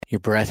Your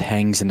breath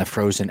hangs in the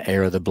frozen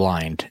air of the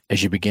blind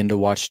as you begin to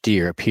watch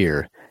deer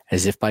appear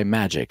as if by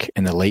magic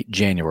in the late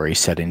January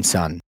setting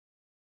sun.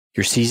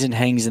 Your season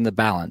hangs in the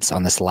balance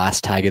on this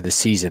last tag of the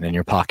season in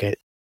your pocket.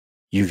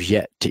 You've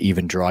yet to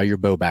even draw your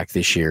bow back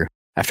this year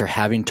after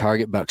having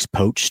target bucks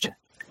poached,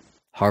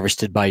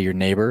 harvested by your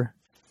neighbor,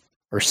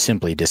 or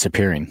simply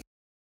disappearing.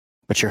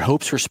 But your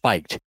hopes were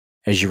spiked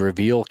as your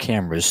reveal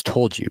cameras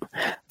told you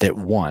that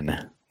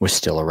one was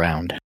still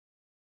around.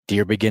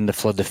 Deer begin to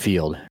flood the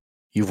field.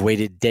 You've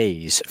waited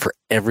days for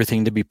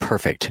everything to be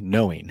perfect,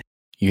 knowing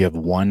you have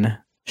one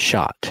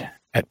shot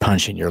at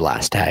punching your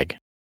last tag.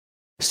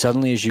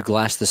 Suddenly, as you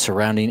glass the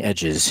surrounding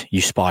edges,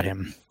 you spot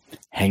him,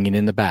 hanging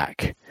in the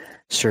back,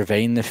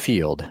 surveying the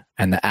field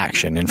and the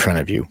action in front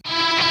of you.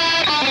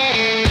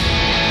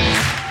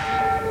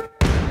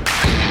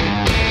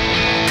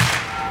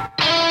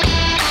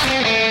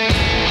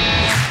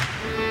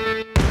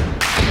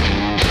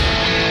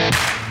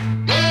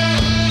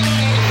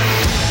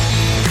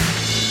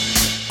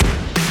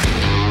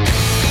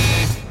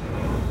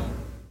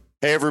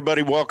 Hey,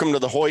 everybody. Welcome to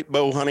the Hoyt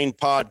Bow Hunting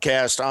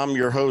Podcast. I'm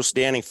your host,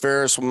 Danny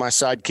Ferris, with my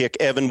sidekick,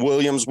 Evan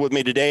Williams, with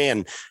me today.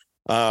 And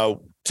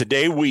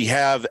today we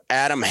have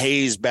Adam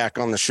Hayes back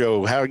on the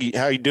show. How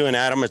you doing,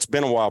 Adam? It's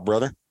been a while,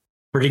 brother.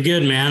 Pretty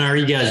good, man. How are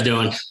you guys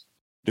doing?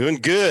 Doing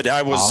good.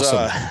 I was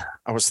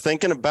Awesome.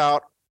 thinking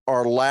about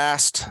our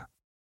last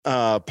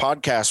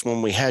podcast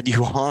when we had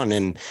you on,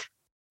 and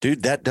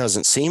dude, that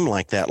doesn't seem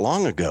like that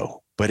long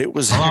ago. But it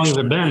was. How long has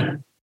it been? It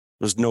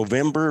was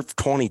November of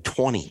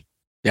 2020.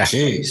 Yeah.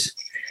 Jeez.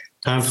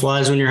 Time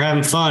flies when you're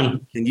having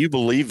fun. Can you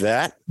believe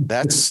that?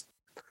 That's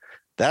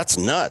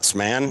nuts,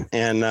 man.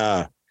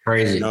 And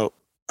Crazy.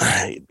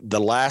 The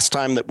last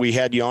time that we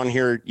had you on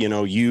here,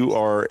 you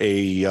are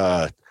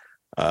an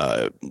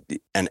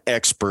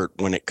expert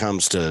when it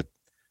comes to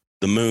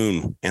the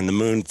moon and the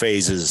moon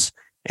phases.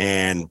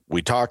 And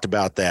we talked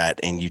about that,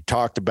 and you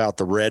talked about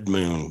the red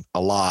moon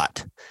a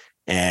lot.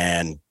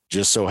 And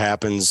just so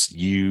happens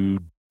you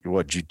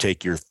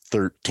take your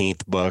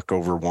 13th buck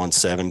over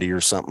 170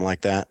 or something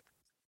like that?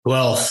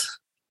 12th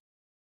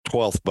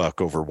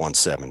buck over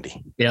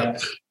 170. Yep.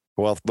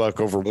 12th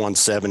buck over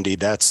 170.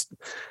 That's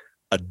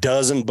a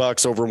dozen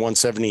bucks over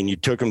 170, and you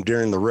took them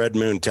during the red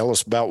moon. Tell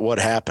us about what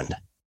happened.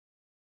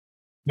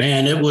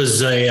 Man, it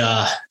was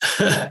a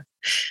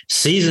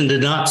season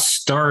did not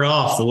start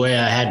off the way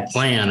I had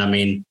planned. I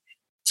mean,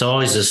 it's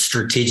always a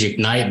strategic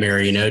nightmare,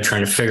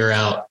 trying to figure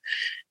out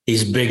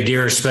these big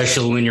deer,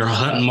 especially when you're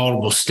hunting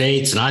multiple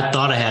states. And I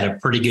thought I had a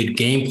pretty good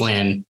game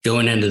plan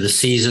going into the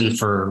season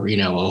for,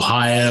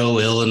 Ohio,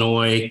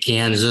 Illinois,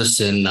 Kansas,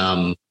 and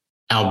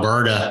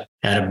Alberta.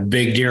 Had a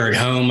big deer at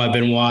home I've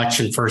been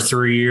watching for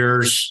 3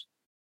 years.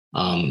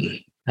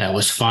 That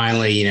was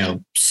finally,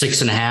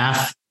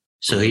 6.5.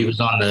 So he was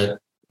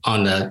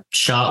on the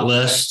shot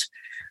list.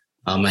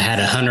 I had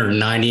a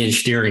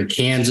 190-inch deer in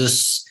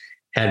Kansas,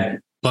 had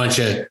bunch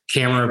of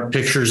camera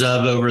pictures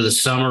of over the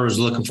summer, was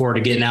looking forward to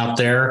getting out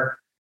there.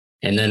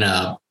 And then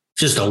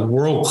just a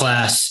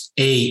world-class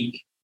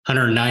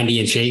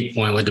 190-inch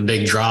 8-point with a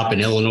big drop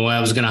in Illinois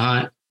I was going to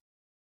hunt.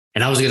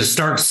 And I was going to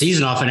start the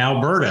season off in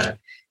Alberta.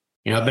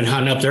 I've been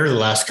hunting up there the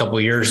last couple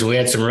of years, and we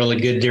had some really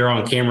good deer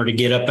on camera to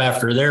get up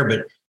after there,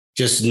 but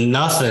just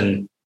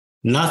nothing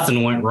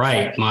went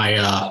right.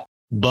 My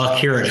buck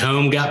here at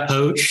home got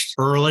poached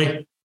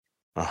early.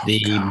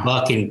 The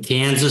buck in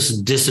Kansas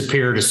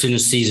disappeared as soon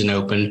as season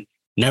opened.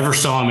 Never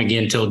saw him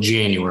again until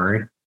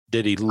January.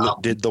 Did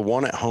the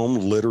one at home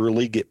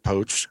literally get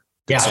poached?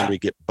 Did somebody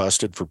get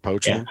busted for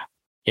poaching him?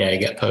 Yeah, he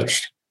got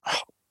poached.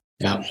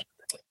 Yeah.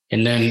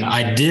 And then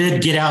I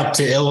did get out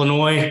to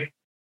Illinois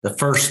the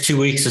first 2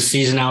 weeks of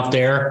season out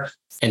there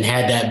and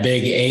had that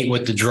big 8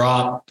 with the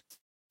drop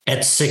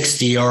at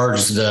 60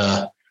 yards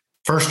the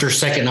first or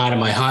second night of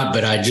my hunt,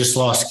 but I just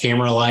lost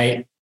camera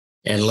light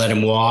and let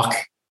him walk.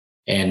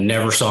 And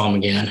never saw him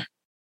again.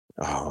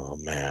 Oh,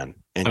 man.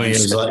 And it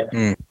was like,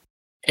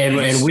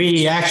 and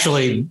we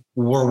actually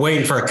were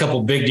waiting for a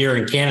couple big deer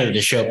in Canada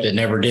to show up that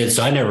never did.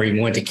 So I never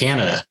even went to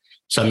Canada.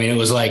 So, it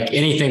was like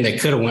anything that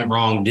could have went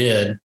wrong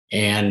did.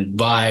 And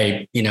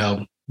by,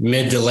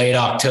 mid to late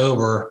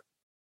October,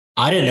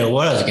 I didn't know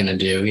what I was going to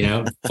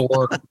do.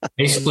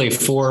 Basically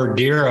four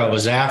deer I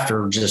was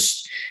after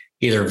just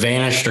either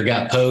vanished or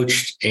got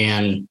poached.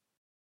 And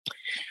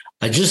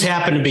I just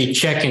happened to be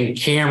checking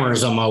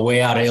cameras on my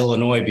way out of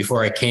Illinois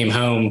before I came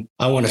home.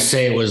 I want to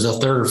say it was the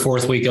 3rd or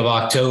 4th week of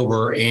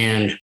October.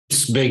 And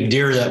this big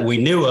deer that we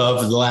knew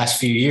of the last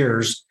few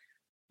years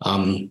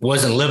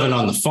wasn't living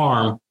on the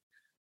farm,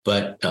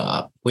 but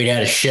we'd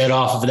had a shed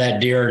off of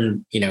that deer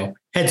and,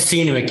 had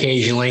seen him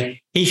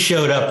occasionally. He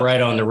showed up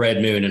right on the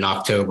red moon in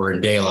October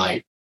in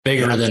daylight,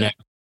 bigger than ever.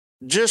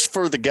 Just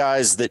for the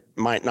guys that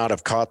might not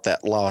have caught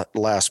that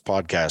last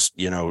podcast,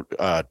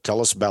 tell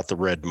us about the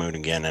red moon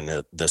again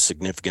and the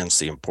significance,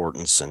 the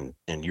importance, and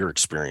your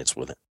experience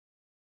with it.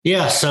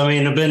 Yes.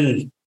 I've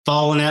been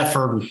following that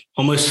for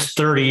almost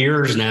 30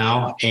 years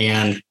now.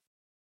 And,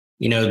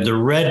 the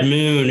red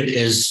moon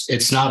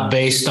it's not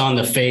based on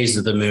the phase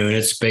of the moon.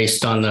 It's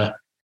based on the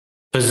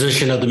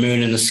position of the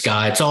moon in the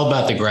sky. It's all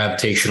about the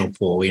gravitational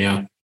pull.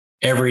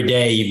 Every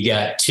day you've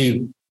got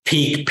two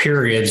peak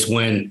periods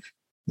when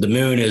the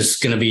moon is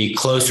going to be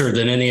closer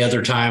than any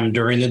other time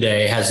during the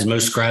day, has the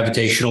most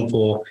gravitational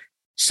pull.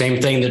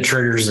 Same thing that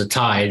triggers the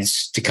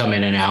tides to come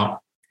in and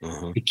out.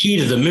 Mm-hmm. The key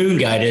to the moon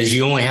guide is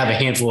you only have a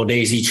handful of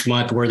days each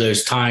month where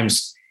those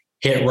times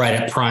hit right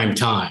at prime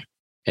time.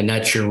 And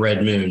that's your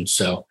red moon.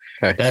 So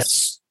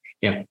that's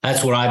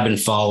what I've been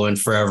following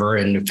forever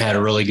and have had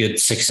a really good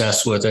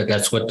success with it.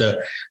 That's what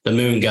the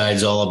moon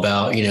guide's all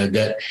about.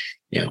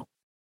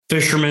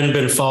 Fishermen have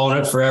been following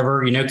it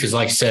forever, because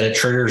like I said, it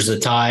triggers the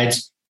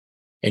tides,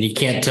 and you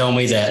can't tell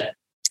me that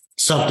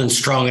something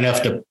strong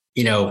enough to,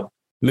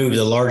 move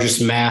the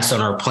largest mass on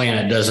our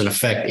planet doesn't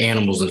affect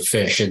animals and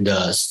fish. It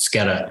does.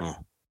 It's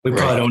we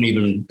probably don't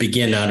even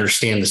begin to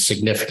understand the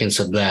significance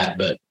of that,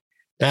 but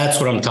that's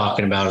what I'm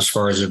talking about as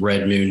far as the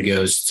red moon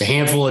goes. It's a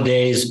handful of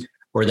days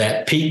where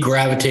that peak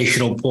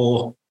gravitational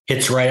pull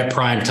hits right at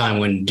prime time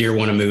when deer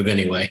want to move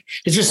anyway.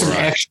 It's just an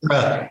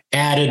extra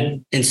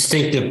added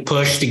instinctive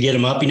push to get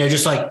them up,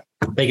 just like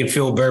they can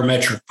feel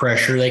barometric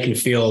pressure. They can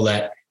feel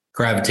that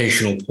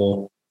gravitational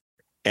pull.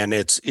 And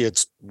it's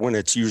when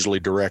it's usually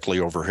directly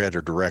overhead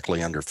or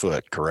directly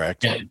underfoot,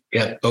 correct?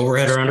 Yeah.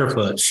 Overhead or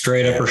underfoot,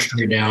 straight up or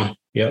straight down.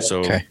 Yep.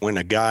 So when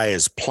a guy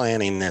is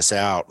planning this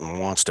out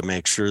and wants to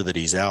make sure that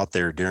he's out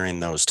there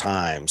during those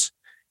times,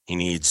 he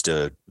needs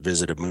to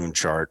visit a moon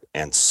chart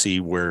and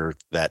see where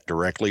that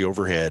directly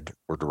overhead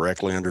or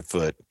directly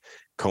underfoot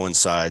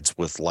coincides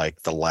with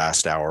like the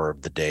last hour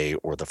of the day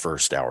or the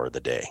first hour of the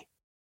day.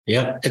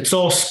 Yep. It's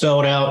all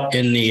spelled out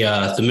in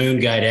the Moon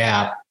Guide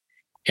app.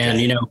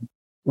 And,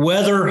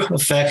 weather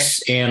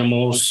affects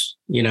animals,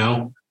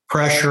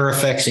 pressure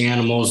affects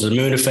animals, the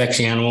moon affects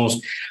animals.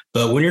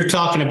 But when you're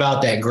talking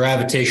about that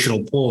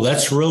gravitational pull,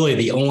 that's really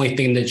the only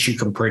thing that you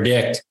can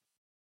predict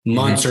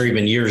months or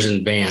even years in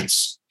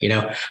advance.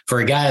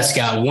 For a guy that's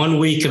got 1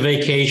 week of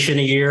vacation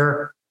a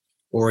year,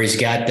 or he's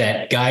got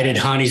that guided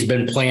hunt he's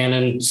been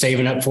planning,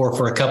 saving up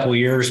for a couple of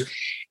years,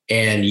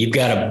 and you've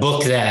got to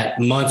book that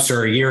months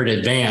or a year in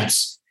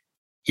advance,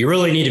 you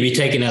really need to be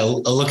taking a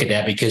look at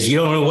that, because you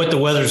don't know what the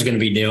weather's going to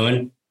be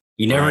doing.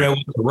 You never know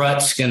what the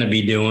rut's going to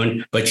be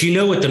doing, but you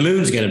know what the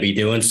moon's going to be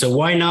doing. So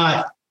why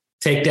not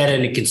take that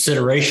into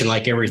consideration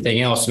like everything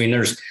else? I mean,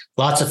 there's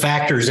lots of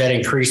factors that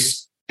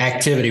increase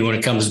activity when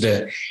it comes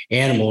to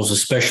animals,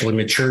 especially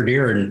mature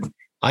deer. And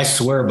I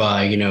swear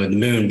by, the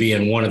moon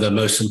being one of the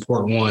most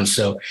important ones.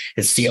 So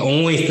it's the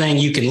only thing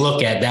you can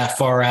look at that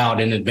far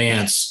out in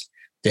advance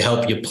to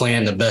help you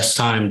plan the best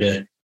time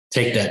to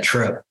take that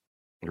trip.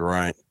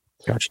 Right.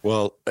 Gotcha.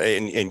 Well,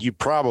 and you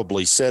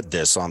probably said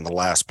this on the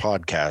last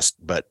podcast,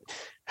 but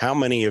how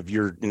many of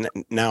your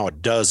now a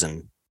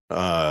dozen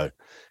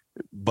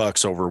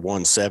bucks over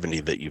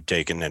 170 that you've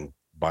taken? And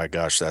by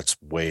gosh, that's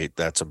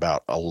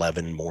about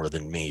 11 more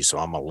than me. So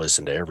I'm going to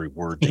listen to every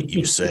word that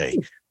you say.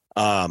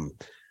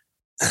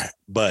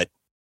 But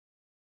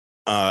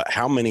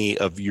how many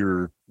of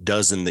your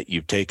dozen that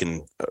you've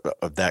taken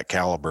of that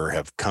caliber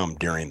have come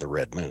during the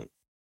red moon?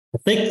 I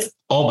think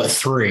all but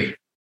three.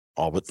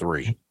 All but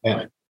three.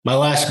 Yeah. My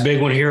last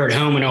big one here at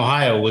home in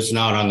Ohio was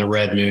not on the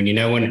red moon.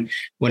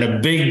 When a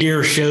big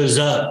deer shows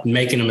up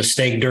making a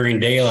mistake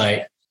during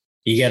daylight,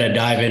 you got to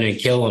dive in and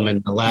kill them.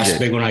 And the last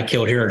big one I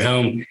killed here at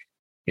home,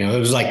 it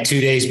was like 2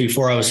 days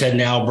before I was heading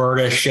to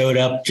Alberta, showed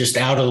up just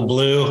out of the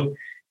blue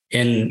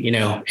in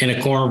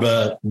a corner of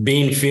a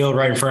bean field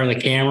right in front of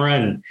the camera,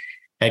 and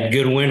had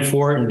good wind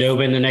for it, and dove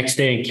in the next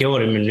day and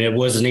killed him. And it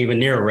wasn't even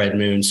near a red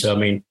moon. So, I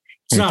mean,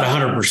 it's not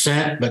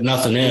 100%, but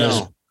nothing is.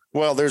 No.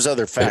 Well, there's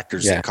other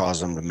factors that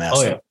cause them to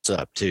mess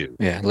up too.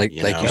 Yeah, like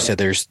you said,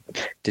 did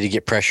he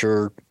get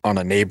pressure on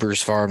a neighbor's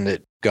farm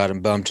that got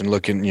him bumped and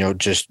looking,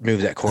 just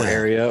move that core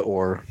area,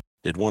 or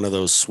did one of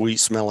those sweet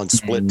smelling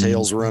split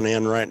tails run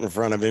in right in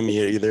front of him?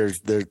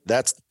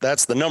 That's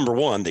the number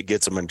one that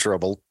gets him in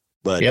trouble.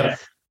 But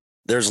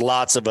there's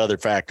lots of other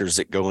factors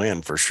that go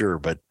in for sure.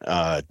 But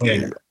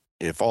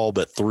if all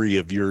but three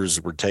of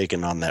yours were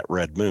taken on that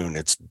red moon,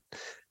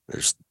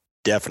 there's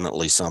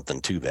definitely something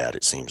to that.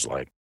 It seems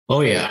like. Oh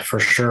yeah, for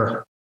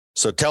sure.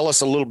 So tell us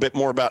a little bit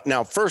more about,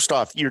 now, first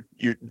off,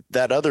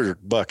 that other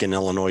buck in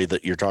Illinois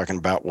that you're talking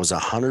about was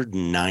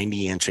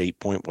 190-inch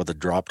 8-point with a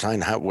drop tine.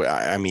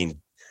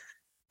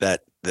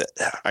 That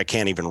I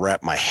can't even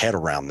wrap my head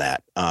around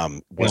that.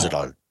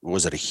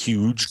 Was it a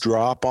huge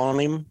drop on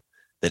him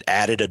that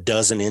added a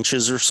dozen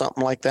inches or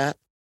something like that?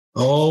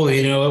 Oh,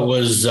 it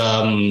was,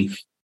 I'd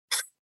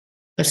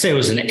say it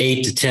was an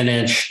 8 to 10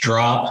 inch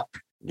drop,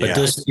 but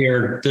this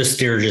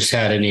deer just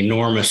had an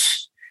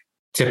enormous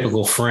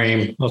typical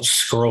frame. Let's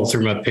scroll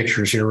through my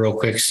pictures here real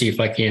quick, see if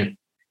I can't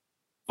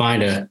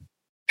find a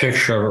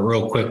picture of it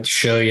real quick to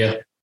show you.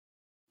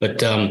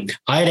 But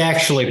I'd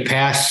actually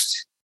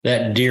passed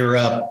that deer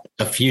up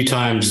a few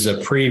times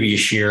the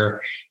previous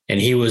year,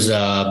 and he was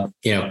a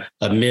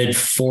mid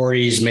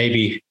 40s,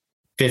 maybe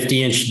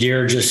 50-inch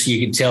deer. Just,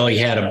 you could tell he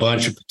had a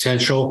bunch of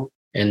potential,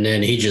 and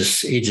then he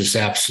just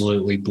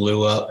absolutely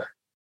blew up.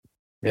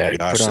 Yeah,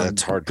 gosh,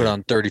 that's hard. Put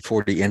on 30,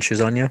 40 inches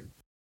on you.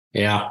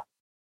 Yeah.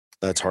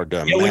 That's hard to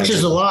Yeah, imagine. which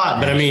is a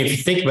lot. But I mean, if you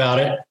think about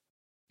it,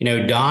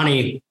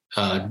 Donnie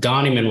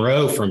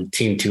Monroe from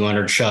Team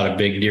 200 shot a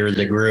big deer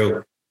that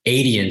grew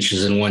 80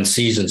 inches in one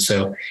season.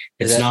 So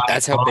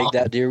that's how big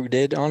that deer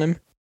did on him.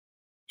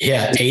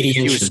 Yeah, 80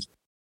 inches. He was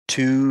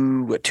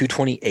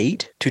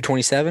 228,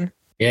 227.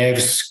 Yeah, he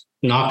was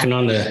knocking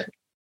on the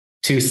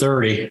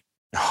 230.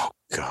 Oh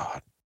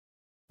God.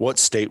 What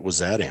state was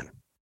that in?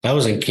 That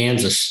was in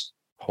Kansas.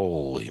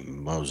 Holy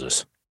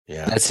Moses.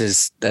 Yeah. That's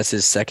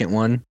his second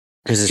one.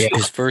 Because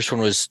his first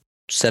one was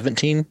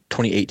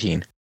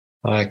 2018.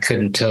 I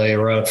couldn't tell you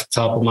right off the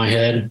top of my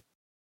head.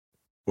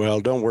 Well,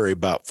 don't worry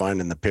about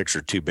finding the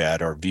picture too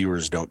bad. Our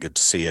viewers don't get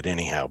to see it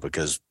anyhow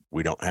because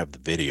we don't have the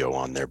video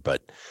on there.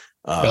 But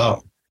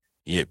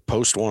you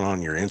post one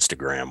on your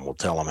Instagram. We'll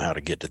tell them how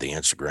to get to the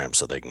Instagram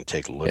so they can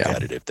take a look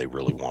at it if they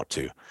really want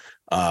to.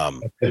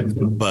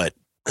 But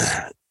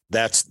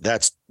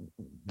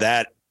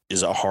that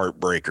is a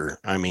heartbreaker.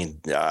 I mean,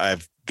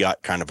 I've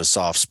got kind of a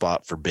soft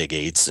spot for big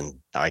eights, and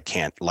I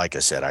can't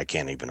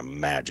even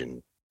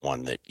imagine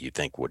one that you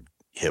think would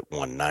hit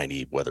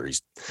 190, whether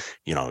he's,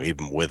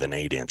 even with an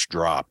 8-inch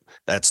drop.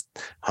 That's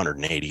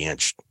 180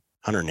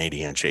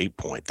 inch 8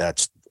 point.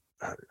 That's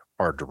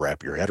hard to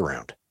wrap your head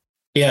around.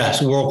 Yeah,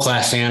 it's a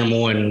world-class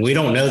animal, and we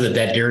don't know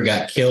that deer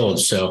got killed.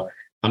 So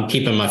I'm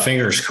keeping my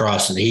fingers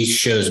crossed that he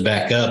shows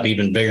back up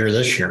even bigger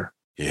this year.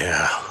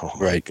 Yeah. Oh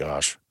my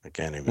gosh. I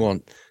can't even. Well,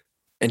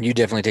 and you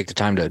definitely take the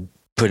time to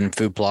put in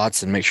food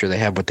plots and make sure they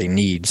have what they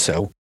need.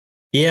 So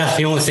yeah,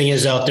 the only thing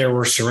is out there,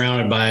 we're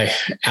surrounded by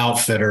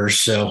outfitters,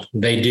 so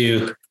they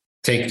do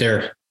take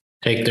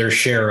their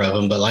share of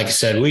them. But like I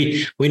said,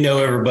 we know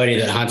everybody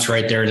that hunts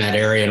right there in that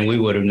area, and we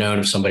would have known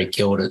if somebody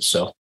killed it.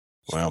 So,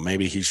 well,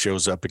 maybe he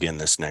shows up again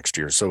this next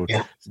year. So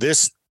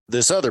this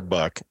other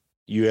buck,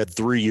 you had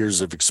 3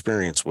 years of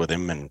experience with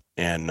him,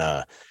 and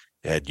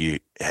had you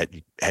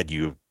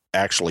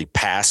actually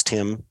passed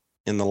him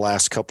in the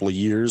last couple of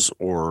years,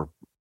 or?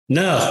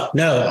 No,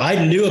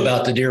 I knew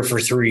about the deer for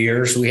 3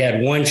 years. We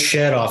had one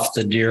shed off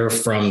the deer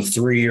from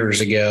 3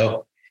 years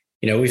ago.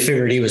 We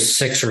figured he was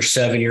 6 or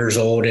 7 years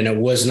old, and it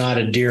was not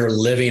a deer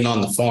living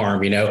on the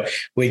farm.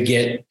 We'd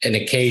get an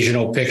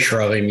occasional picture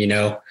of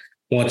him,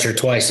 once or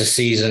twice a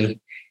season.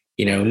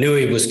 Knew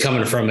he was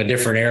coming from a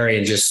different area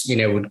and just,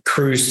 would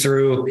cruise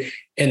through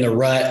in the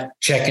rut,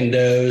 checking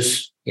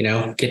does,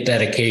 get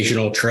that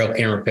occasional trail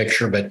camera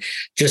picture, but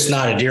just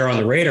not a deer on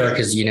the radar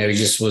because, he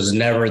just was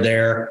never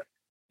there.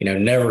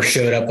 Never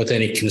showed up with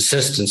any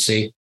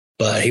consistency,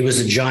 but he was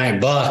a giant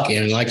buck.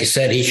 And like I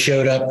said, he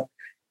showed up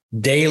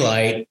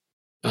daylight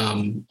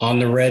on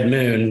the red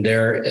moon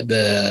there.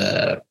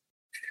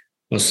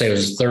 Let's say it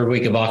was the third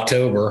week of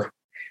October.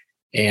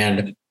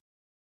 And,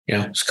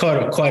 it's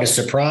quite a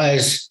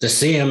surprise to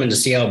see him and to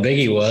see how big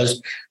he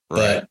was,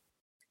 but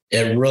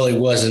it really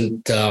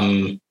wasn't,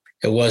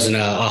 it wasn't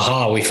a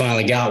aha, we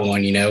finally got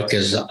one,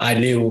 because I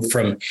knew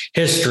from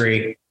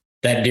history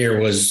that deer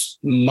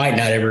might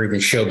not ever even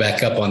show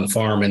back up on the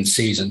farm in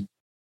season.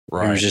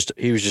 Right.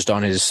 He was just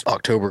on his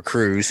October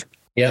cruise.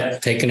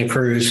 Yep. Taking a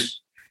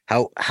cruise.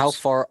 How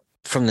far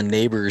from the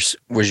neighbors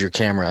was your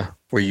camera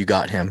where you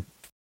got him?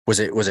 Was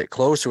it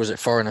close, or was it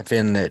far enough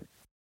in that,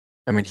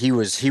 he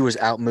was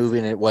out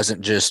moving. It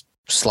wasn't just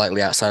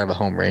slightly outside of a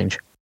home range.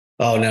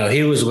 Oh no,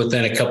 he was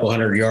within a couple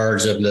hundred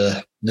yards of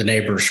the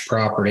neighbor's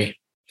property.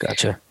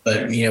 Gotcha.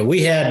 But,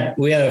 we had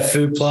a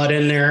food plot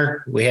in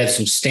there. We had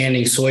some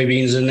standing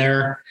soybeans in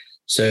there.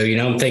 So,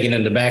 I'm thinking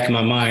in the back of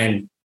my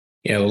mind,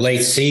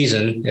 late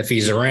season, if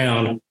he's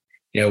around,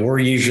 we're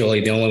usually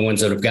the only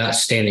ones that have got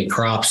standing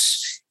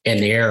crops in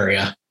the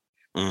area.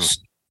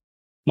 So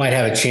might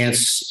have a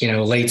chance,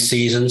 late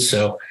season.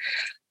 So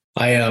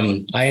I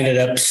ended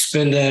up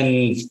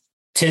spending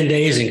 10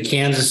 days in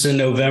Kansas in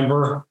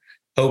November,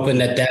 hoping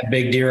that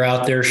big deer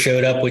out there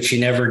showed up, which he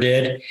never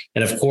did.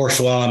 And of course,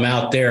 while I'm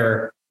out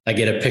there, I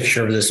get a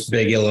picture of this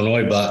big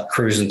Illinois buck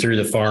cruising through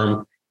the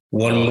farm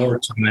one more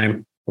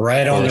time,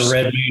 right on the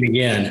red moon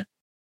again.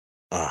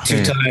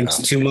 2 times,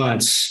 2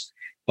 months.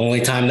 Only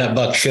time that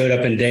buck showed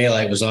up in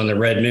daylight was on the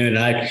red moon.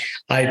 And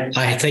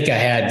I think I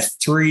had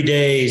 3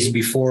 days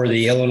before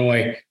the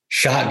Illinois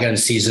shotgun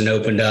season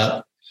opened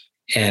up,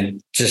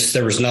 and just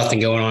there was nothing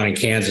going on in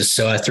Kansas.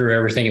 So I threw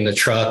everything in the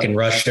truck and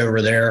rushed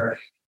over there.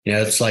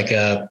 It's like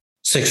a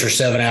 6 or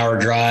 7 hour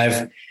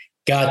drive.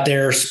 Got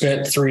there,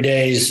 spent 3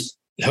 days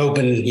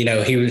hoping,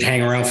 he would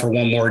hang around for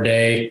one more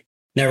day.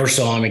 Never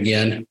saw him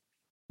again.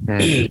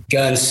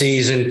 Gun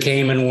season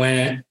came and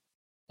went.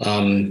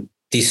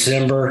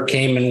 December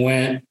came and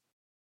went.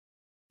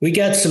 We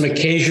got some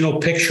occasional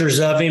pictures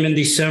of him in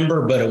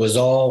December, but it was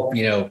all,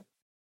 middle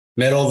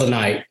of the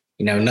night,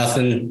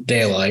 nothing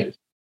daylight.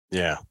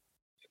 Yeah.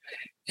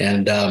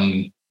 And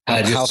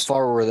how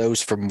far were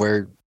those from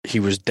where he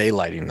was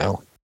daylighting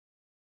though?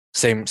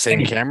 Same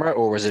camera,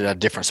 or was it a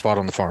different spot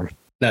on the farm?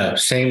 No,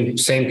 same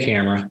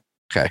camera.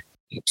 Okay.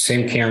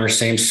 Same camera,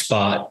 same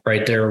spot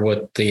right there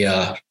with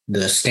the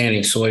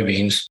standing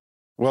soybeans.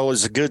 Well,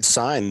 it's a good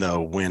sign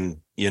though when,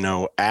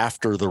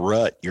 after the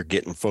rut, you're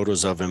getting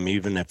photos of him,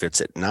 even if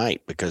it's at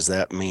night, because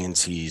that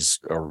means his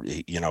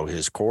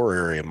core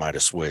area might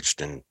have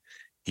switched and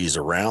he's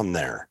around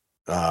there.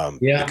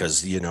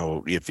 Because,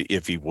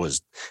 if he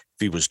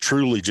was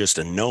truly just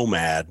a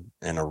nomad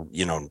and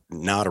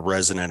not a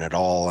resident at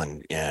all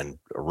and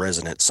a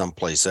resident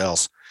someplace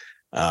else,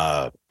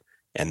 and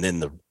then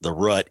the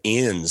rut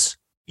ends,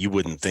 you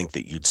wouldn't think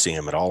that you'd see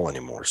him at all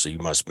anymore. So you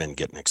must have been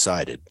getting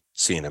excited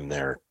seeing him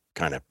there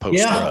kind of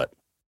post rut.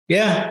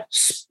 Yeah.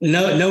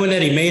 No, knowing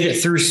that he made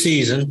it through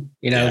season,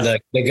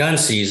 the gun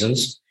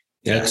seasons,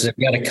 because they've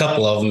got a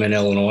couple of them in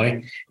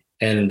Illinois,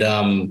 and,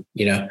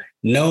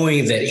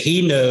 knowing that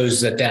he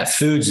knows that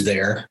food's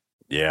there.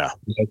 Yeah.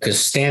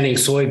 Because standing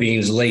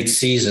soybeans late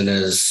season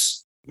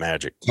is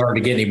magic. Hard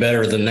to get any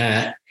better than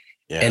that.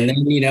 Yeah. And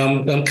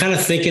then, I'm kind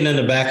of thinking in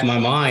the back of my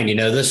mind,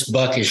 this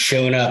buck has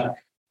shown up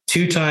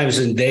 2 times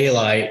in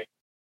daylight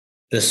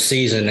this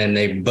season, and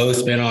they've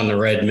both been on the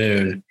red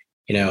moon.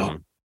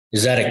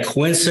 Is that a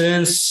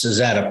coincidence? Is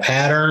that a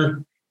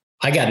pattern?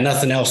 I got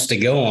nothing else to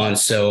go on.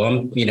 So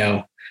I'm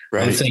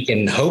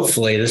thinking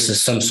hopefully this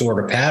is some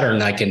sort of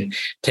pattern I can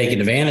take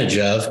advantage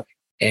of.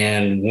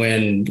 And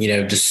when,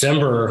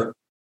 December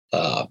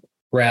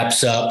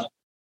wraps up,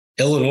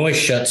 Illinois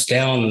shuts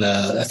down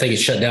I think it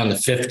shut down the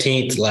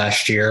 15th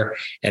last year,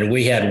 and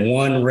we had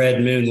 1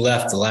 red moon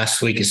left the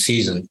last week of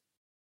season.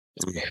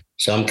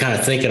 So I'm kind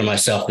of thinking to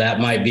myself, that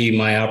might be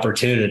my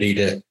opportunity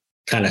to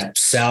kind of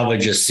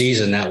salvage a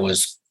season that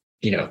was,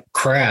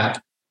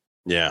 crap.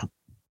 Yeah.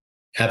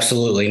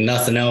 Absolutely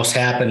nothing else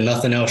happened.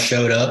 Nothing else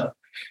showed up.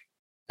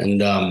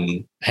 And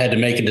had to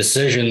make a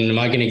decision. Am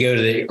I going to go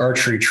to the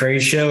archery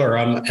trade show, or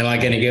am I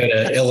going to go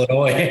to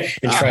Illinois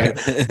and try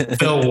to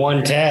fill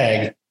 1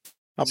 tag?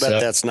 I'll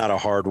bet that's not a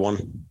hard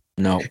one.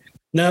 No,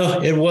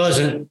 it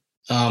wasn't.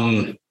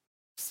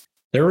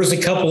 There was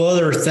a couple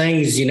other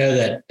things,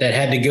 that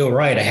had to go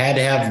right. I had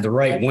to have the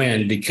right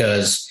wind,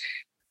 because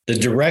the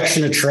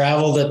direction of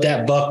travel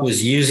that buck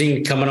was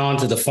using coming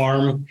onto the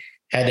farm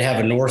had to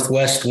have a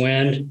northwest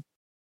wind.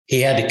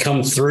 He had to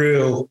come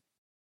through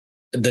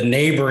the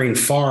neighboring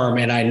farm,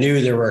 and I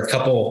knew there were a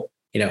couple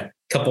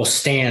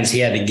stands he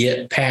had to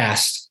get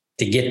past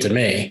to get to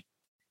me.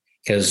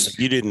 Because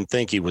you didn't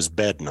think he was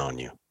betting on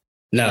you.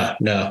 No.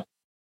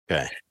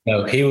 Okay.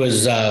 No, he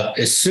was,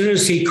 as soon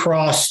as he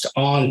crossed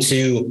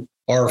onto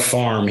our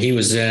farm, he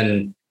was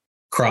in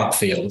crop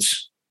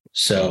fields.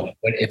 So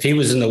if he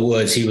was in the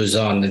woods, he was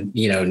on the,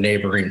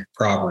 neighboring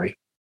property.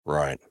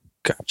 Right.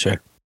 Gotcha.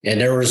 And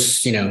there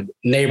was,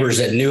 neighbors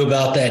that knew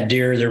about that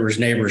deer. There was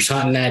neighbors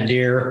hunting that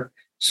deer.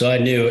 So I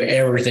knew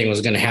everything was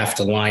going to have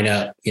to line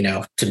up,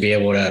 to be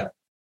able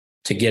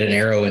to get an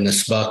arrow in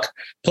this buck.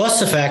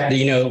 Plus the fact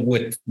that,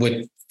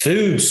 with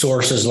food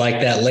sources like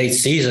that late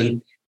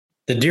season,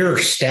 the deer are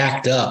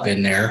stacked up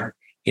in there,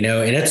 and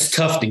it's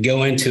tough to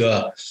go into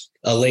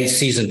a late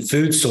season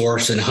food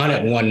source and hunt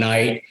it one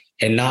night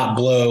and not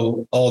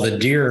blow all the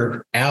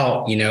deer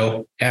out,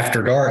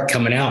 after dark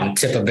coming out and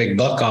tip a big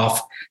buck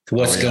off to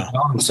what's going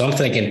on. So I'm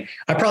thinking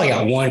I probably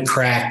got 1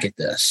 crack at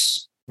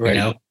this,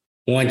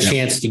 one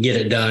chance to get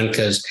it done,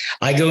 because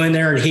I go in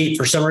there and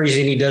for some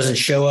reason he doesn't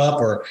show up,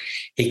 or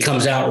he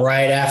comes out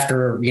right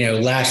after,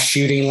 last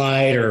shooting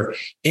light or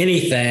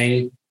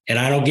anything, and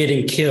I don't get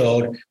him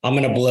killed. I'm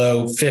going to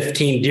blow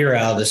 15 deer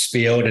out of this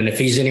field. And if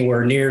he's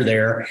anywhere near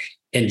there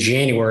in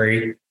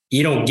January,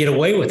 you don't get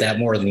away with that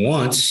more than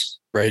once.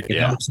 Right.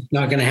 Yeah. It's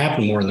not going to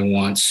happen more than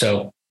once.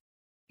 So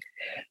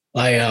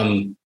like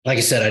I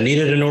said, I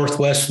needed a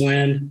northwest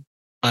wind.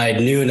 I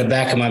knew in the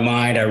back of my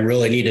mind, I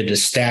really needed to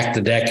stack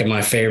the deck in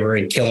my favor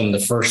and kill him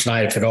the first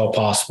night, if at all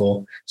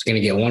possible. I was going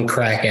to get 1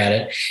 crack at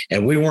it.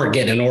 And we weren't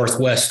getting a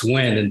northwest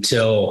wind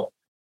until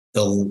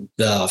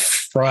the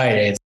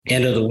Friday,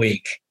 end of the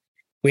week.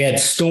 We had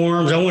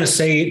storms. I want to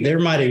say there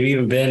might have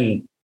even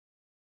been,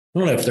 I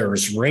don't know if there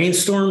was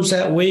rainstorms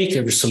that week.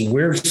 There was some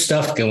weird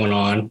stuff going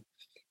on,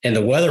 and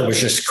the weather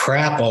was just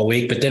crap all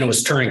week, but then it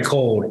was turning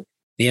cold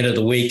the end of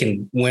the week,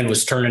 and wind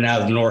was turning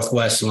out of the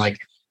northwest. And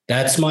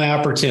that's my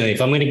opportunity.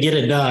 If I'm going to get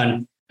it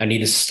done, I need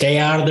to stay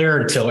out of there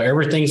until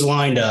everything's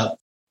lined up.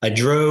 I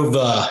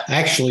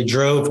actually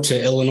drove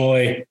to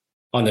Illinois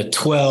on the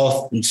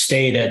 12th and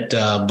stayed at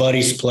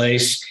Buddy's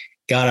place,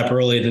 got up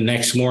early the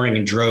next morning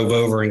and drove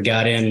over and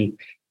got in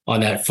on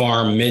that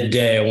farm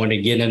midday. I wanted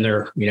to get in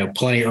there,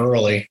 plenty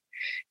early,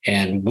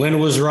 and wind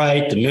was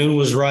right. The moon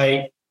was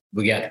right.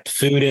 We got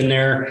food in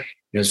there.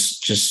 It was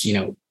just,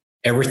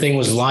 everything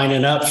was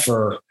lining up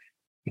for,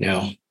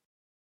 end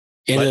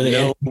of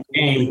the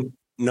game.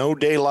 No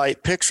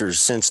daylight pictures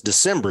since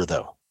December,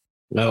 though.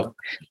 No,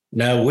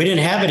 we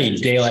didn't have any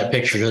daylight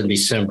pictures in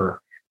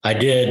December. I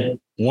did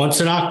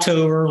once in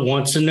October,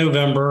 once in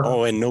November.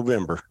 Oh, in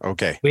November.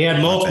 Okay. We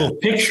had multiple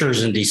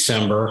pictures in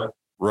December.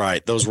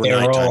 Right. Those were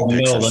nighttime all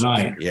pictures. Middle of the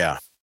night. Yeah.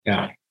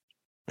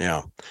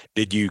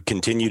 Did you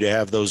continue to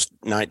have those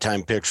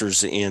nighttime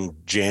pictures in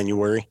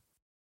January?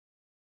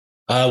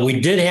 We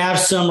did have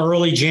some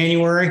early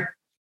January,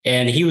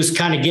 and he was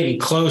kind of getting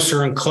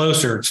closer and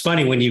closer. It's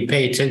funny when you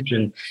pay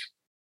attention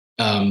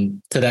to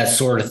that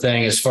sort of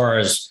thing, as far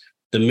as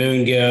the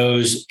moon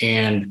goes,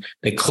 and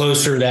the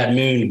closer that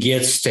moon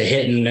gets to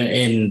hitting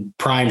in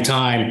prime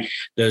time,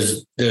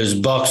 those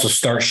bucks will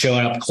start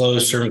showing up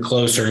closer and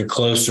closer and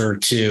closer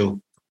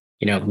to,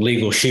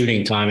 legal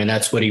shooting time. And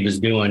that's what he was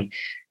doing.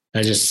 I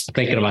was just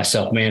thinking to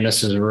myself, man,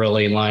 this is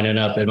really lining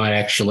up. It might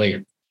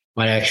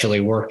actually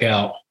work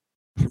out.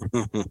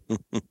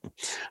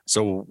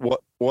 So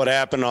what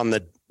happened on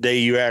the day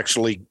you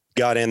actually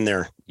got in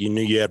there? You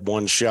knew you had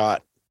one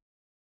shot.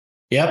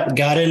 Yep.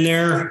 Got in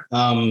there,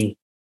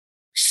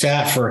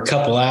 sat for a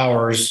couple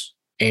hours,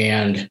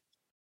 and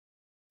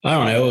I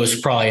don't know, it was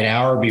probably an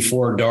hour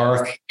before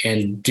dark,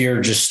 and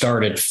deer just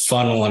started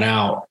funneling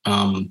out.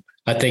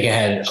 I think I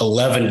had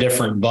 11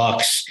 different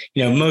bucks,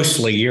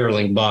 mostly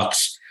yearling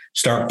bucks,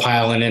 start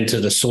piling into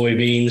the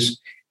soybeans.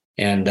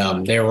 And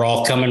they were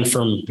all coming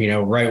from,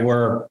 right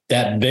where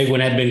that big one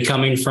had been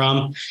coming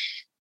from.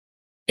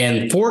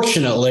 And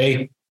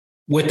fortunately,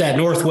 with that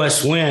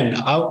northwest wind,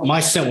 my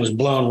scent was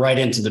blown right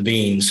into the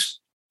beans.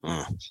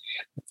 I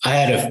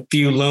had a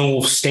few lone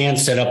wolf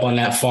stands set up on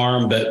that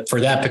farm, but for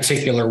that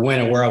particular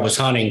winter where I was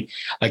hunting,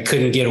 I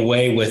couldn't get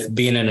away with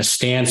being in a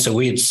stand. So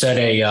we had set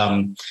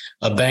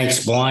a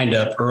Banks blind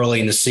up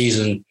early in the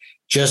season,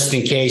 just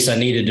in case I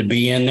needed to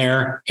be in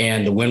there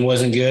and the wind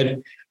wasn't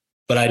good.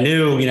 But I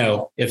knew,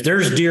 if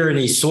there's deer in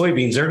these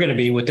soybeans, they're going to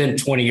be within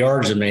 20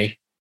 yards of me,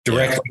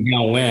 directly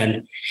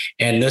downwind.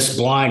 And this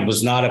blind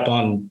was not up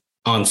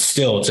on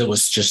stilts. It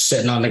was just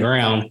sitting on the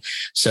ground.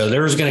 So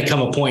there was going to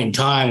come a point in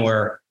time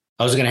where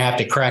I was going to have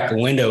to crack a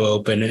window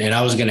open, and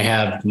I was going to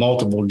have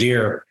multiple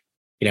deer,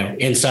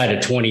 inside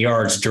of 20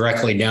 yards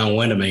directly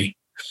downwind of me.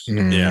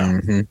 Yeah.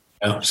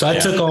 So I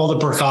took all the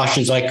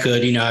precautions I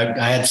could.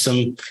 I had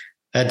some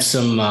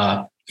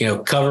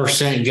cover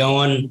scent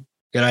going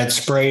that I'd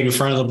sprayed in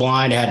front of the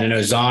blind. I had an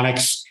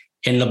ozonics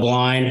in the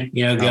blind,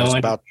 going. I was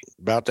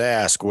about to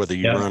ask whether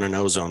you run an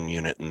ozone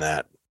unit in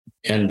that.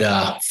 And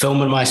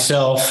filming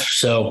myself.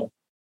 So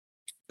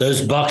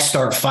those bucks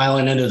start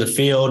filing into the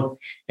field,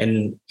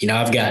 and,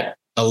 I've got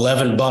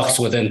 11 bucks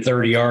within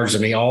 30 yards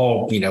of me,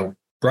 all,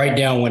 right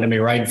downwind of me,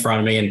 right in front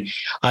of me. And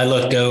I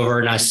looked over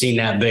and I seen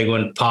that big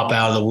one pop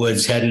out of the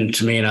woods heading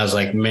to me. And I was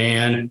like,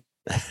 man,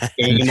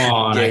 game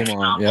on. I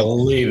can't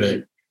believe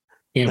it.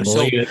 Can't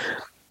believe it.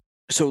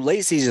 So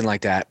late season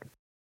like that,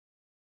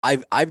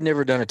 I've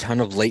never done a ton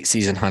of late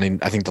season hunting.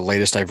 I think the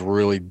latest I've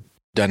really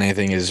done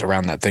anything is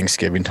around that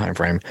Thanksgiving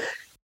timeframe.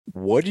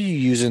 What are you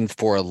using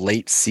for a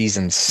late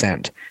season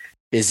scent?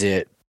 Is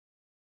it,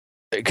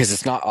 because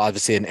it's not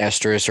obviously an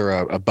estrus or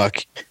a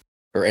buck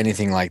or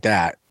anything like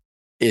that.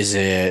 Is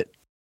it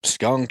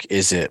skunk?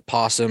 Is it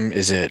possum?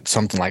 Is it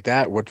something like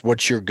that?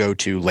 What's your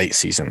go-to late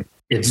season?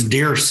 It's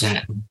deer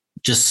scent.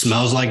 Just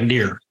smells like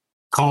deer.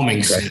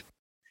 Calming scent.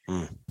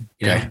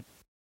 Okay.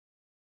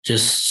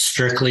 Just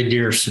strictly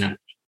deer scent.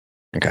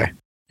 Okay.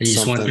 You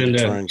just want them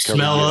to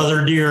smell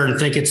other deer and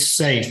think it's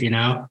safe,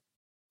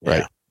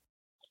 Right.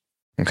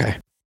 Okay.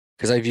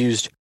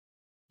 Because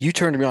you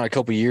turned me on a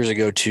couple years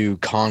ago to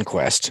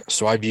Conquest.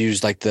 So I've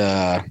used like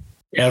the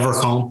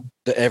Evercalm.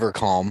 The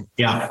Evercalm.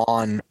 Yeah.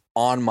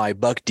 On my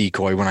buck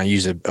decoy when I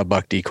use a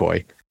buck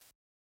decoy.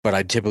 But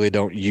I typically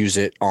don't use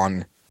it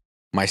on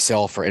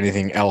myself or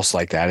anything else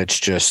like that. It's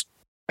just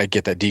I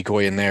get that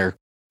decoy in there,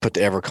 put the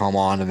Evercalm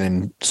on, and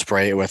then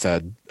spray it with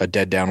a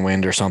dead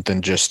downwind or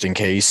something just in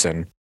case,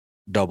 and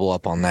double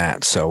up on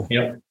that. So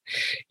yep.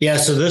 Yeah.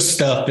 So this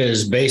stuff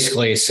is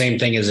basically the same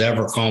thing as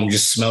Evercalm,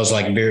 just smells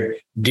like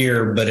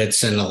deer, but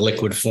it's in a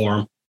liquid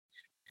form.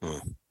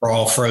 For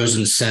all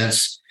frozen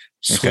scents.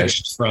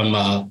 Switched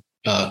from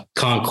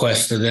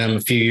Conquest to them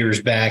a few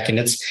years back, and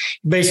it's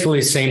basically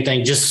the same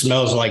thing, just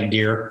smells like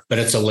deer, but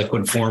it's a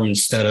liquid form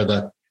instead of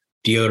the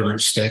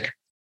deodorant stick.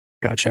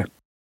 Gotcha.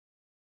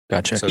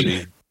 So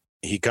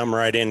he come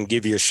right in and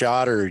give you a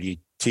shot, or he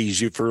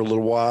tease you for a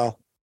little while?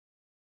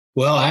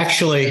 Well,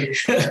 actually,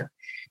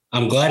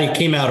 I'm glad he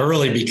came out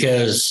early,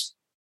 because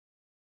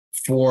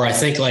for I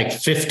think like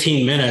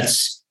 15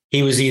 minutes,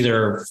 he was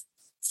either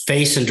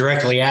facing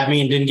directly at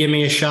me and didn't give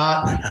me a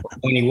shot.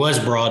 When he was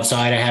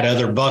broadside, I had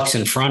other bucks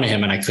in front of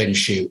him and I couldn't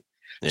shoot.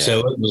 Yeah. So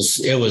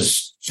it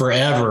was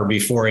forever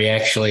before he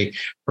actually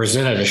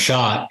presented a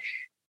shot.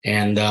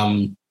 And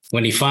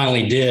when he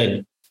finally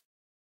did,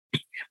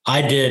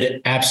 I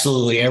did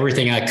absolutely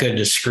everything I could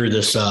to screw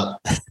this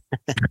up.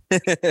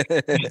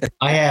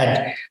 I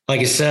had,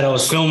 like I said, I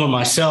was filming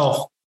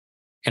myself,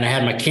 and I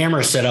had my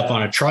camera set up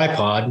on a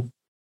tripod.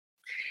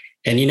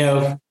 And you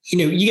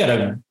got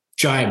a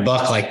giant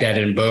buck like that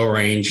in bow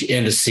range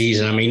into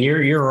season. I mean,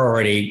 you're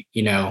already,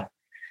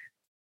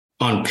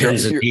 on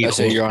pins and needles.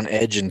 So you're on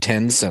edge and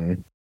tense,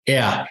 and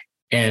yeah.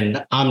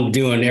 And I'm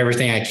doing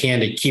everything I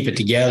can to keep it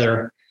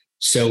together.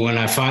 So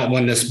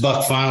when this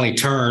buck finally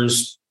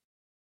turns,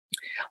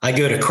 I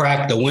go to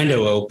crack the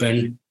window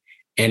open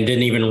and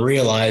didn't even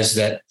realize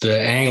that the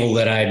angle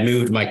that I had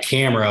moved my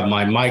camera,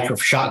 my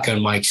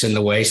shotgun mic's in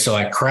the way. So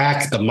I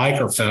cracked the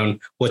microphone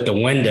with the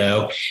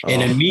window,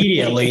 and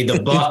immediately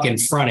the buck in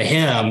front of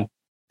him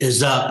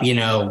is up,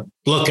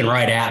 looking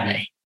right at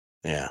me.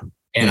 Yeah.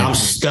 And I'm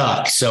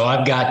stuck. So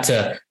I've got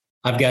to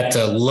I've got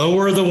to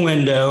lower the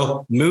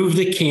window, move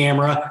the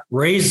camera,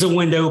 raise the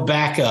window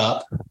back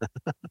up,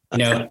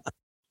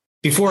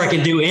 before I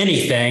can do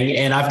anything.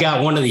 And I've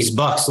got one of these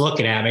bucks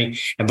looking at me.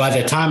 And by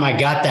the time I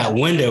got that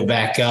window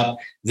back up,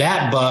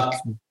 that buck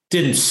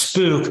didn't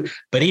spook,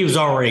 but he was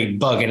already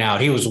bugging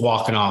out. He was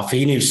walking off.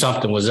 He knew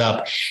something was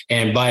up.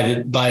 And by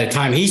the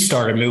time he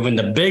started moving,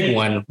 the big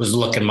one was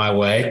looking my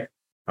way.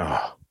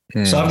 Oh.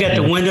 So I've got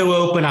the window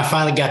open. I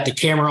finally got the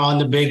camera on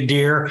the big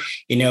deer,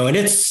 and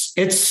it's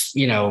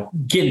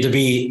getting to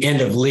be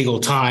end of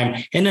legal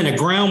time. And then a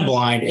ground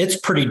blind, it's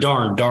pretty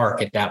darn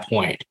dark at that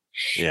point.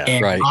 Yeah,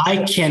 and right.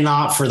 I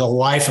cannot for the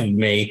life of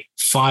me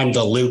find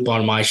the loop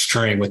on my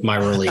string with my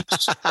release.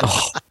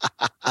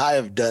 I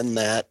have done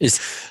that.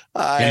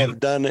 I have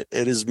done it.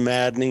 It is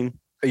maddening.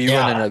 Are you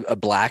running a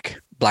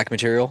black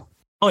material?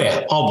 Oh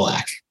yeah, all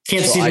black.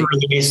 Can't see the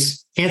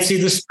release. Can't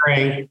see the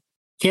string.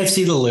 Can't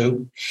see the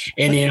loop.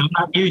 And I'm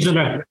not using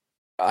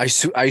I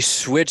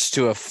switched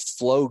to a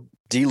flow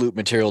D-loop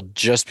material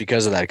just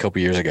because of that a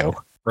couple years ago.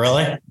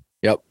 Really?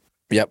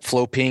 Yep.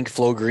 Flow pink,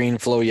 flow green,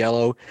 flow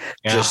yellow.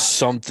 Yeah. Just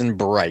something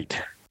bright.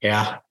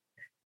 Yeah.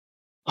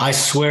 I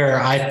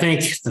swear, I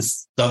think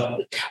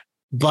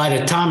by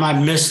the time I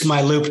missed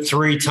my loop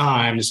 3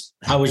 times,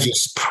 I was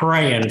just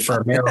praying for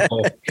a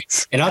miracle.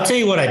 And I'll tell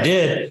you what I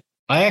did.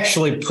 I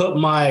actually put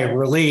my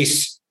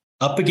release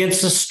up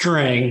against the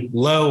string,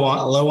 low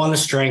on the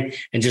string,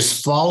 and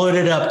just followed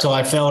it up till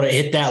I felt it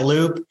hit that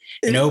loop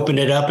and opened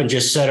it up and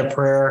just said a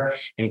prayer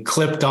and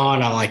clipped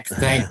on. I'm like,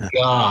 thank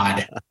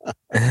God.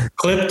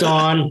 Clipped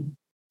on,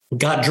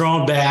 got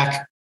drawn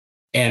back.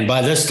 And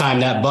by this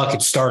time, that buck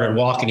had started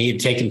walking. He had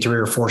taken 3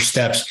 or 4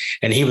 steps,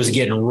 and he was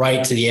getting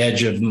right to the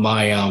edge of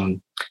my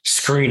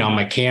screen on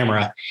my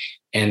camera.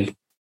 And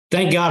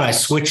thank God I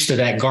switched to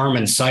that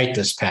Garmin sight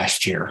this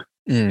past year.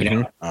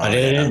 Mm-hmm. I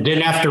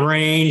didn't have to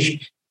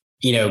range.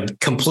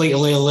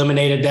 Completely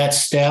eliminated that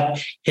step,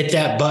 hit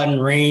that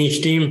button,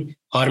 ranged him,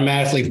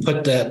 automatically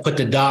put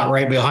the dot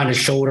right behind his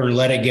shoulder and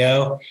let it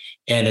go.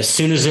 And as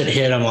soon as it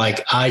hit, I'm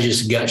like, I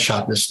just gut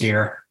shot this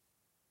deer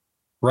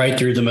right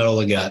through the middle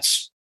of the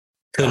guts.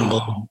 Couldn't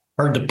believe it.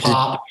 Heard the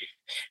pop.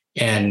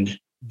 And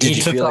did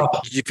you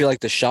feel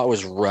like the shot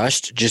was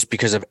rushed just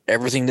because of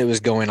everything that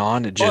was going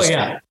on? It just,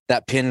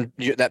 that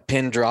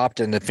pin dropped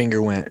and the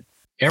finger went.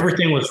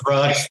 Everything was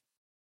rushed.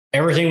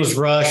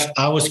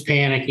 I was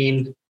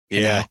panicking.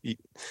 Yeah.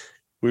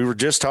 We were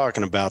just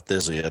talking about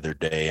this the other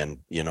day, and,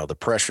 the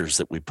pressures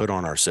that we put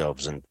on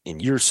ourselves. And in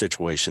your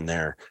situation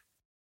there,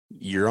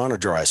 you're on a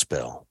dry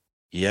spell.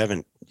 You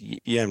haven't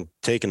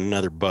taken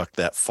another buck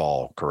that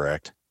fall,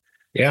 correct?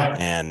 Yeah.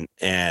 And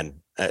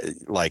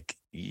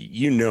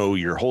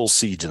your whole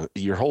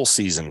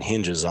season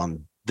hinges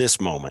on this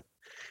moment.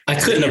 I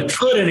couldn't have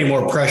put any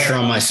more pressure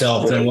on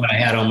myself than what I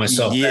had on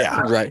myself.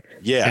 Yeah. Right.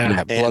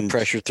 Yeah. Blood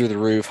pressure through the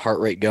roof,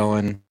 heart rate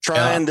going.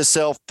 Trying to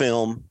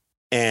self-film.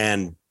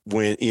 And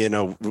when,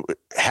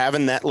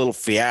 having that little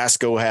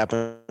fiasco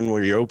happen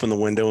where you open the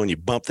window and you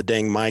bump the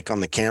dang mic on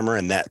the camera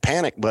and that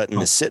panic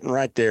button is sitting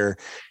right there.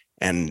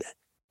 And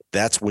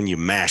that's when you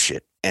mash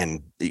it.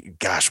 And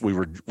gosh, we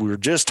were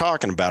just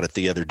talking about it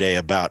the other day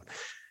about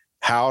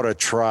how to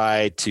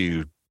try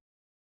to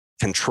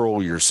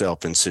control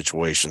yourself in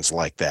situations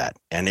like that.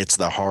 And it's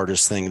the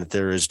hardest thing that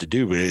there is to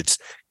do, but it's,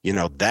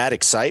 that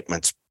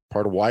excitement's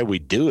part of why we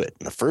do it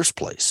in the first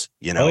place,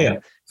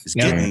 is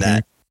getting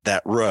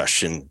that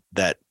rush and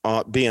that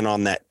being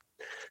on that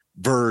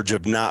verge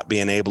of not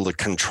being able to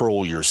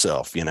control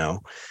yourself,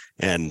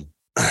 and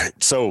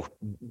so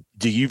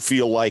do you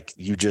feel like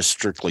you just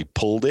strictly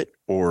pulled it,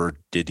 or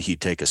did he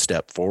take a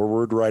step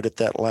forward right at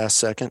that last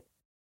second?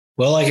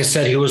 Well, like I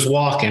said, he was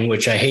walking,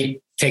 which I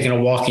hate taking a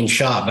walking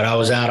shot, but I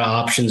was out of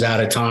options, out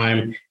of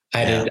time. I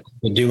had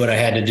to do what I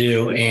had to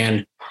do.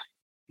 And,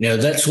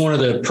 that's one of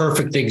the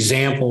perfect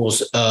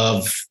examples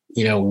of,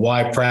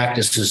 why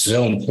practice is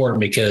so important,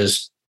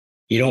 because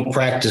you don't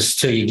practice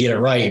till you get it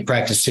right. You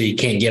practice till you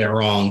can't get it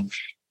wrong.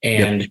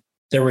 And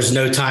there was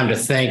no time to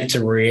think,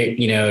 to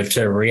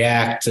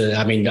react.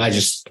 I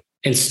just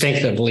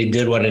instinctively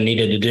did what I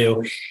needed to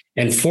do.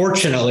 And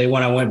fortunately,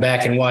 when I went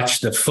back and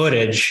watched the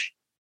footage,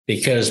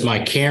 because my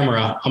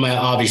camera,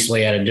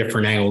 obviously at a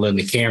different angle than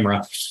the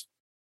camera,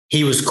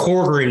 he was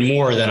quartering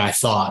more than I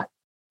thought.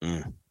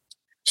 Mm.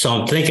 So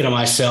I'm thinking to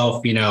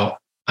myself,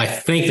 I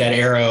think that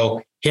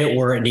arrow hit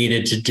where it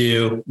needed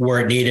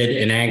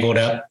and angled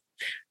up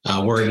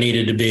where it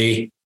needed to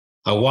be.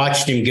 I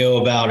watched him go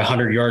about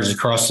 100 yards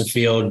across the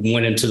field,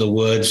 went into the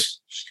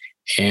woods,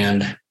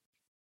 and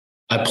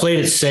I played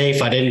it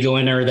safe. I didn't go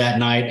in there that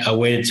night. I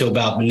waited till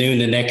about noon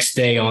the next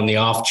day on the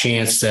off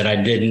chance that I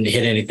didn't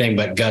hit anything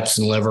but guts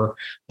and liver,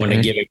 when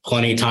to give it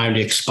plenty of time to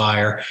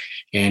expire.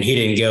 And he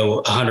didn't go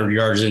 100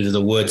 yards into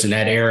the woods. And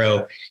that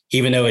arrow,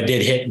 even though it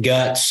did hit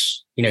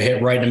guts,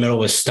 hit right in the middle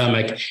of his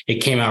stomach, it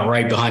came out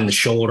right behind the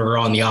shoulder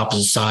on the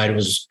opposite side. It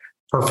was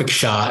a perfect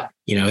shot.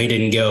 He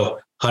didn't go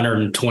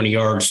 120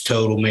 yards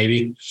total,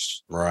 maybe.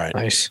 Right.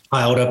 Nice.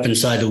 Piled up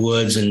inside the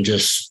woods and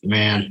just,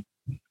 man,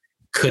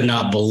 could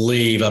not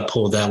believe I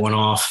pulled that one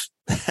off.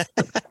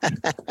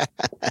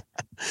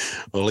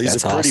 Well, he's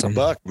That's a pretty awesome.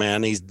 buck,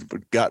 man. He's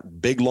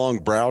got big, long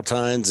brow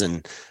tines,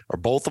 and are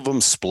both of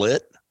them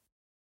split?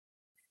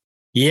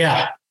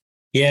 Yeah.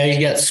 Yeah.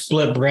 He got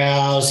split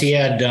brows. He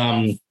had,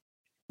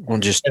 Well,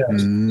 just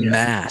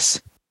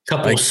mass.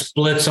 couple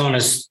splits on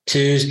his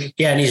twos.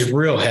 Yeah. And he's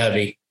real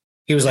heavy.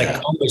 He was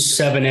like almost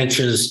 7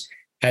 inches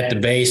at the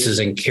bases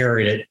and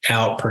carried it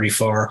out pretty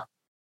far.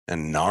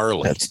 And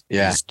gnarly.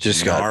 He's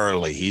just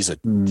gnarly. He's a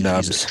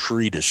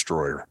tree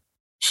destroyer.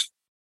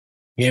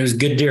 Yeah, it was a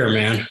good deer,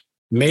 man.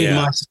 Made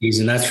my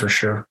season, that's for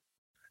sure.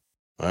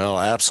 Well,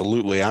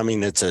 absolutely. I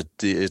mean,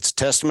 it's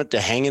testament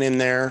to hanging in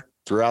there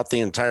throughout the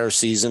entire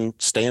season,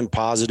 staying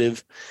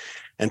positive,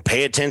 and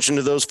pay attention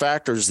to those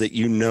factors that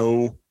you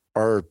know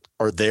are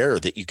there,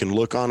 that you can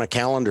look on a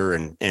calendar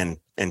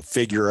and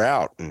figure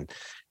out. And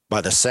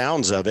by the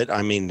sounds of it,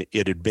 I mean,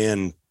 it had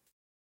been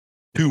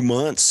 2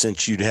 months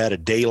since you'd had a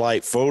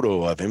daylight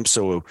photo of him.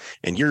 So,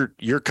 and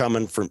you're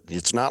coming from,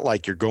 it's not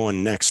like you're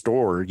going next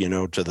door,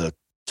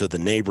 to the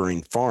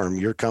neighboring farm.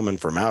 You're coming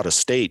from out of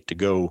state to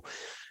go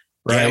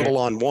gamble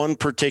on one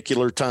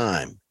particular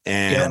time.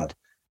 And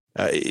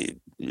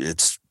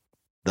it's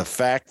the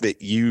fact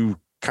that you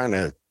kind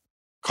of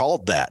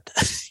called that.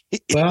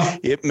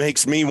 It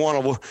makes me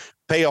want to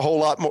pay a whole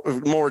lot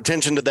more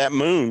attention to that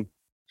moon.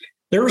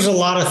 There was a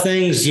lot of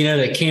things,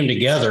 that came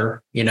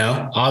together,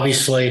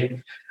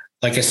 obviously.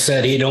 Like I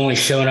said, he'd only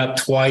shown up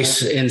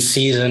twice in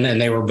season, and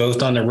they were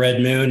both on the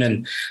red moon,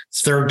 and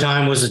third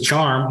time was a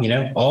charm,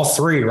 all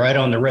 3 right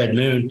on the red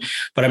moon.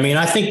 But I mean,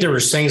 I think there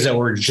was things that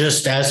were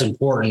just as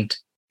important,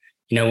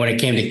 when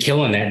it came to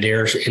killing that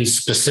deer, and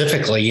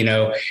specifically,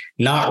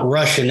 not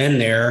rushing in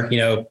there,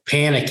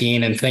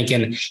 panicking and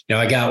thinking,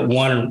 I got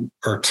 1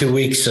 or 2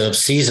 weeks of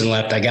season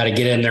left. I got to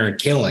get in there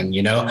and kill him.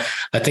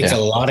 I think a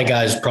lot of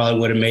guys probably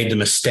would have made the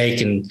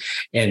mistake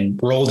and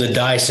rolled the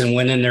dice and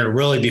went in there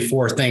really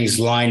before things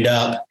lined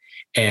up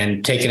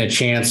and taking a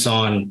chance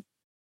on,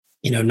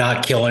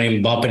 not killing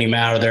him, bumping him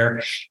out of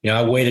there.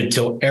 I waited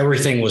till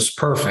everything was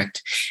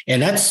perfect.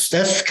 And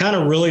that's kind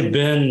of really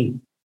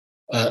been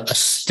a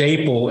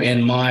staple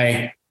in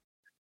my,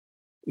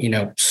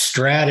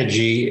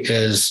 strategy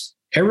is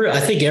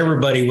I think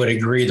everybody would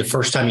agree the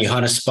first time you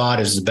hunt a spot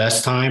is the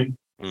best time.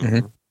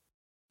 Mm-hmm.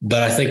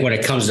 But I think when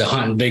it comes to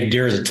hunting big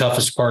deer, the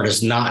toughest part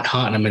is not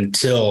hunting them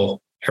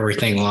until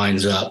everything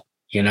lines up.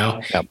 You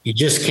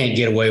just can't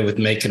get away with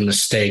making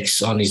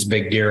mistakes on these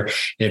big deer.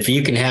 And if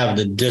you can have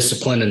the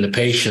discipline and the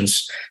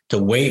patience to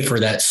wait for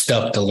that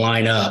stuff to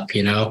line up,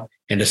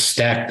 and to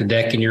stack the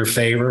deck in your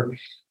favor.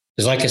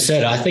 Because like I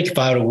said, I think if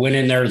I would have went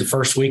in there the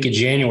first week of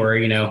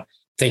January,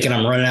 thinking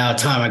I'm running out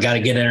of time, I got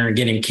to get in there and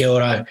get him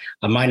killed, I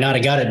might not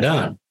have got it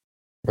done.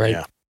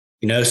 Right.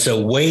 Yeah.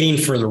 So waiting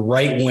for the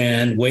right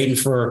wind, waiting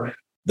for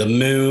the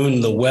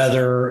moon, the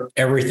weather,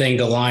 everything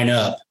to line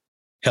up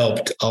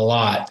helped a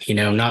lot,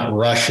 not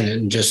rushing it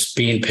and just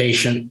being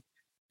patient.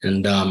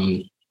 And,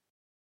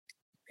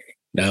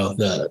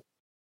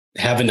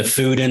 having the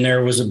food in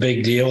there was a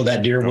big deal.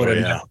 That deer would have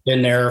never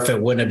been there if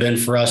it wouldn't have been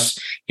for us,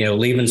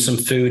 leaving some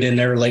food in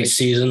there late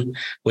season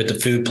with the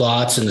food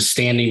plots and the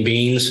standing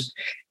beans.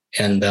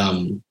 And,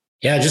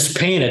 just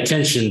paying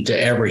attention to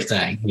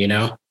everything,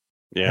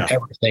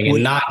 everything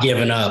and not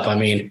giving up. I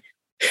mean,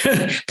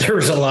 there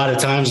was a lot of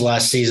times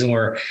last season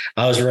where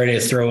I was ready to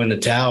throw in the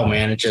towel,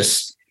 man. It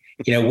just,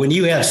 when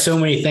you have so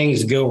many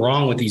things go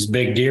wrong with these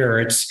big deer,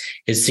 it's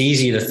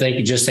easy to think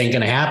it just ain't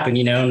going to happen,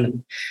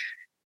 and,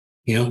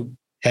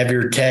 have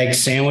your tag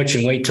sandwich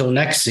and wait till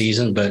next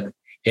season, but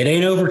it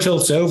ain't over till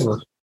it's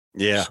over.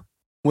 Yeah.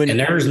 And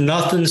there's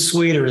nothing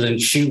sweeter than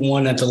shooting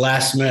one at the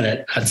last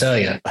minute, I tell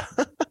you.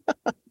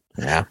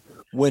 Yeah.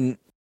 When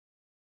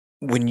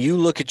you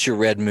look at your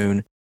red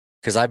moon,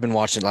 because I've been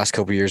watching the last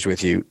couple of years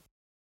with you,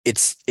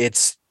 it's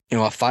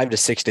a 5 to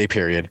 6 day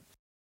period.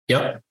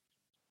 Yep.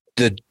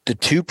 The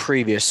 2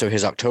 previous, so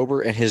his October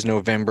and his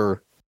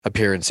November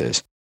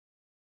appearances,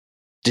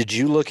 did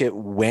you look at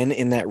when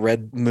in that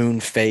red moon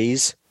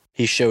phase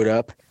he showed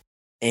up,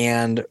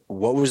 and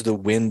what was the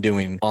wind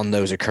doing on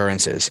those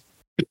occurrences?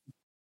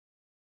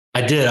 I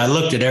did. I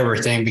looked at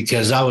everything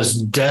because I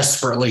was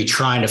desperately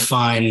trying to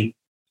find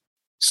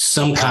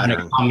some kind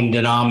of common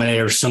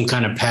denominator, some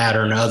kind of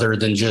pattern other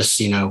than just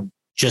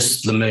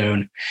the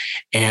moon.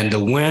 And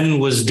the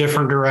wind was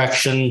different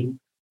direction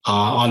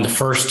on the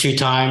first 2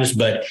 times,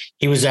 but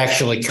he was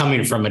actually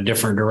coming from a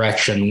different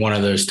direction one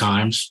of those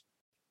times.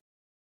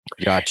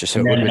 Gotcha.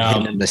 So it would have been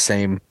hitting in the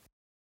same.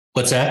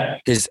 What's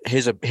that?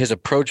 His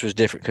approach was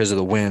different because of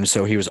the wind,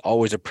 so he was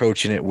always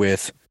approaching it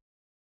with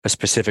a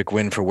specific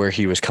wind for where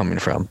he was coming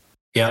from.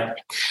 Yeah.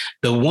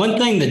 The one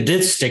thing that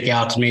did stick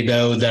out to me,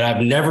 though, that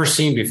I've never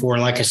seen before,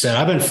 and like I said,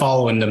 I've been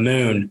following the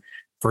moon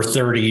for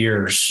 30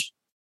 years.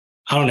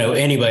 I don't know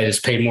anybody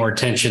that's paid more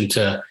attention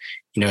to,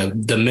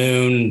 the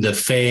moon, the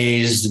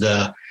phase,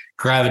 the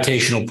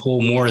gravitational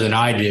pull more than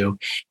I do.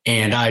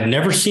 And I'd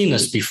never seen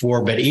this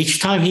before, but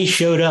each time he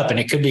showed up, and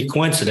it could be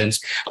coincidence,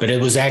 but it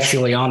was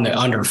actually on the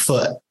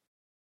underfoot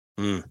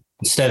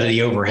instead of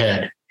the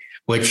overhead,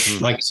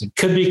 which, like I said,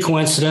 could be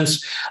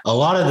coincidence. A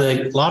lot of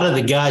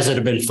the guys that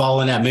have been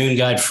following that moon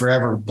guide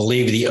forever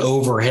believe the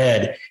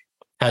overhead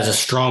has a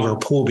stronger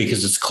pull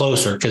because it's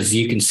closer, because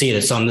you can see it.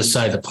 It's on this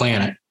side of the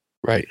planet.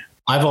 Right.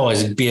 I've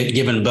always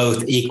given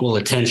both equal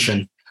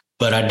attention,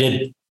 but I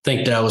did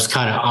think that was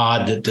kind of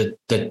odd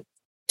that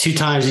 2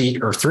 times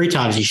or 3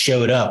 times he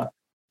showed up,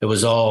 it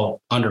was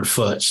all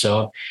underfoot.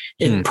 So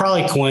it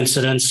probably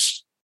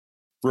coincidence.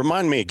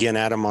 Remind me again,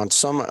 Adam, on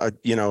some, I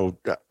know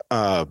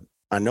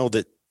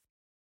that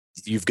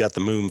you've got the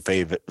moon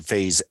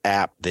phase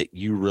app that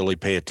you really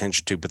pay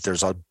attention to, but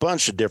there's a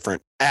bunch of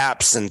different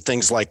apps and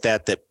things like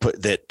that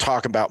that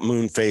talk about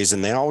moon phase,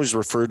 and they always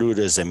refer to it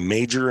as a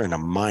major and a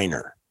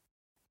minor.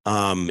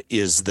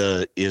 Is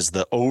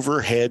the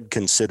overhead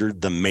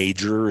considered the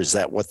major? Is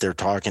that what they're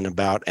talking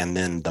about? And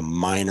then the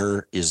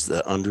minor is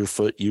the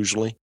underfoot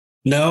usually?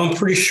 No, I'm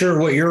pretty sure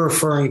what you're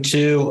referring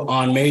to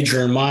on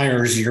major and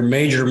minors, your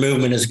major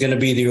movement is going to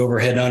be the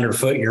overhead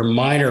underfoot. Your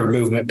minor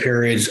movement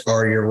periods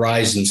are your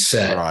rise and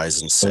set.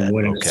 Rise and set.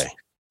 Okay.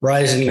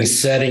 Rising and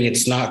setting,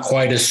 it's not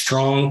quite as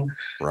strong.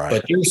 Right.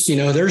 But there's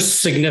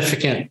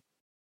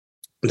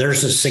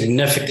a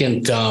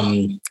significant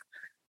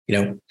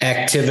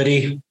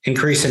activity,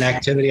 increase in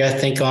activity, I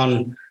think,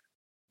 on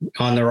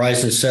the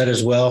rise and set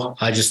as well.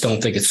 I just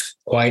don't think it's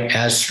quite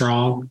as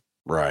strong.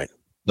 Right.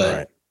 But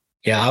right.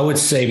 Yeah, I would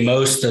say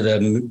most of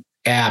the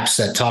apps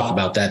that talk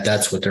about that,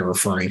 that's what they're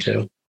referring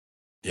to.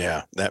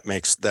 Yeah, that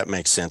makes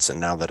sense. And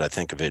now that I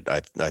think of it, I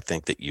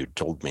think that you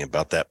told me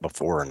about that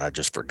before and I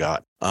just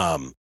forgot.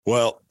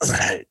 Well,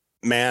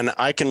 man,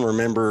 I can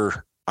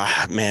remember,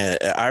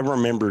 I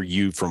remember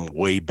you from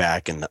way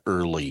back in the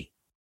early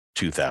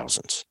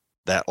 2000s.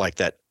 I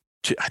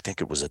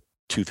think it was a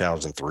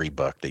 2003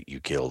 buck that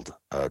you killed,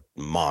 a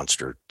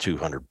monster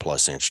 200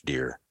 plus inch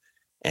deer.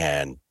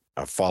 And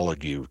I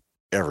followed you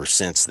ever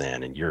since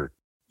then. And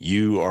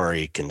you are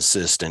a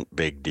consistent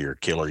big deer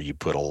killer. You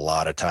put a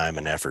lot of time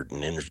and effort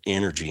and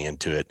energy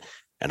into it.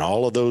 And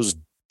all of those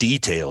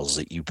details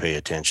that you pay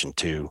attention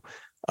to,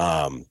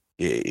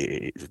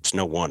 it's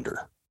no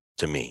wonder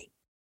to me.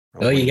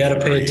 Well, you got to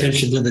pay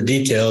attention to the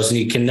details and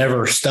you can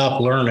never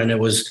stop learning. It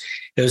was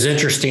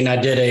interesting. I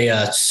did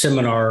a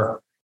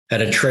seminar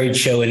at a trade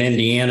show in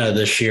Indiana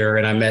this year,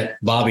 and I met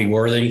Bobby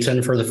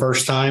Worthington for the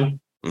first time.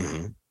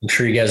 Mm-hmm. I'm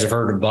sure you guys have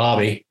heard of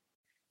Bobby.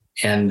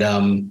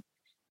 And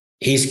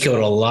he's killed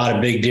a lot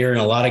of big deer,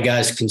 and a lot of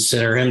guys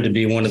consider him to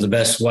be one of the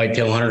best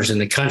whitetail hunters in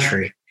the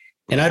country.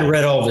 And I'd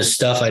read all of his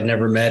stuff. I'd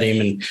never met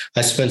him. And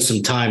I spent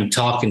some time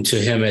talking to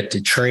him at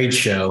the trade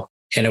show.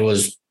 And it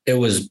was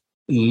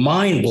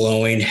mind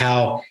blowing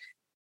how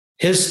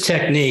his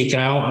technique,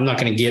 and I'm not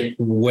going to get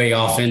way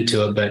off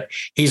into it, but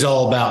he's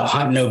all about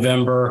hunting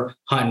November,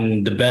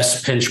 hunting the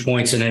best pinch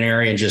points in an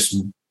area and just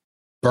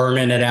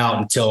burning it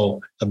out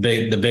until the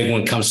big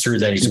one comes through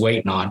that he's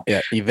waiting on.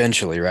 Yeah.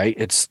 Eventually. Right.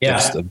 It's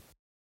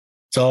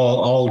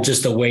all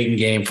just a waiting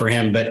game for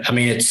him. But I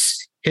mean,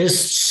 his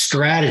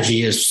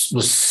strategy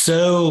was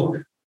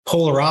so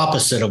polar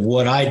opposite of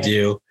what I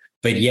do,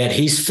 but yet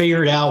he's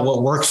figured out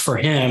what works for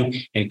him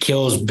and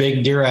kills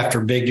big deer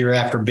after big deer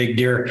after big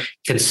deer,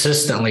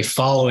 consistently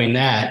following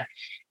that.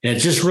 And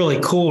it's just really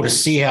cool to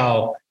see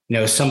how,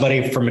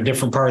 somebody from a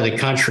different part of the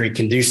country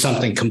can do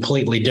something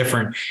completely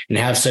different and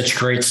have such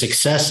great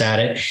success at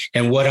it.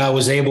 And what I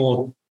was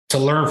able to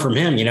learn from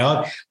him,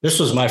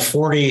 this was my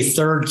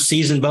 43rd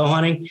season bow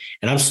hunting,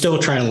 and I'm still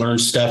trying to learn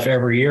stuff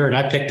every year. And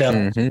I picked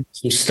up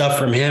some stuff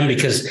from him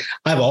because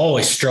I've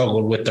always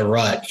struggled with the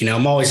rut.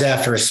 I'm always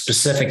after a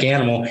specific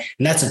animal,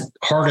 and that's the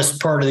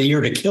hardest part of the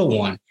year to kill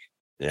one,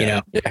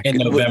 in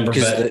November.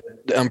 But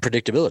the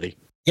unpredictability.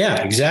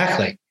 Yeah,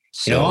 exactly.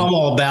 So, I'm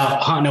all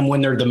about hunting them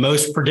when they're the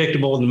most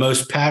predictable and the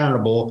most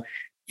patternable,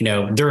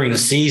 during the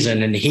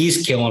season. And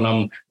he's killing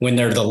them when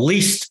they're the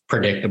least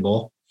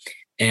predictable.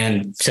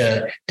 And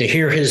to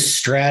hear his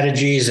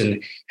strategies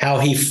and how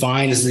he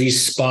finds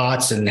these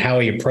spots and how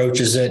he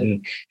approaches it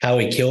and how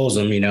he kills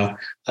them,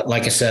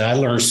 like I said, I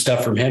learned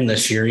stuff from him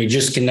this year. You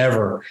just can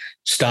never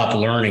stop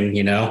learning,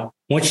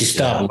 Once you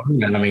stop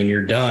learning, I mean,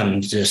 you're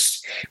done.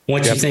 Just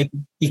once you think,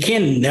 you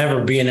can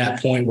never be in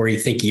that point where you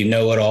think you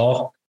know it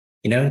all.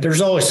 There's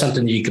always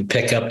something that you could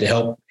pick up to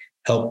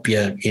help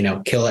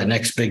you, kill that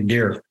next big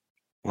deer.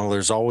 Well,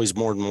 there's always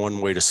more than one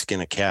way to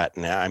skin a cat.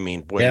 And I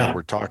mean, whether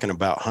we're talking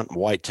about hunting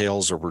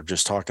whitetails or we're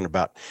just talking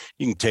about,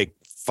 you can take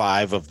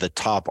 5 of the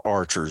top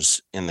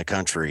archers in the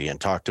country and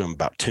talk to them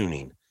about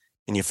tuning.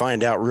 And you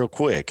find out real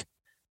quick,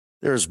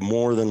 there's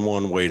more than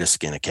one way to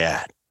skin a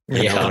cat.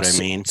 You know what I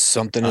mean?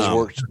 Something has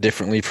worked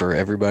differently for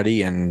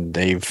everybody, and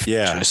they've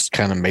just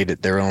kind of made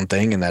it their own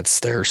thing, and that's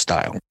their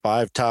style.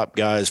 5 top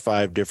guys,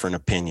 5 different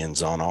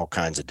opinions on all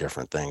kinds of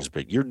different things,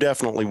 but you're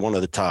definitely one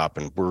of the top,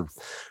 and we're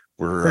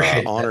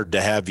honored to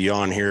have you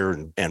on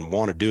here and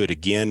want to do it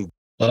again.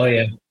 Oh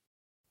yeah.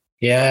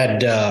 Yeah.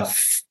 I had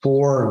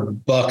 4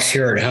 bucks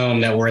here at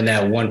home that were in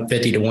that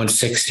 150 to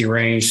 160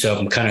 range. So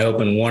I'm kind of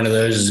hoping one of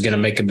those is going to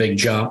make a big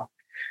jump.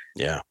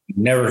 Yeah.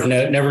 Never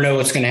know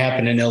what's going to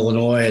happen in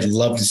Illinois. I'd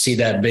love to see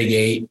that big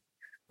 8.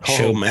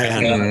 Oh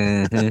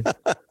man.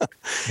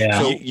 Yeah.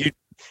 So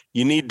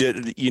you need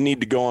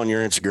to go on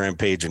your Instagram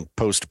page and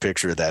post a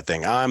picture of that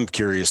thing. I'm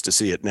curious to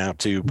see it now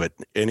too, but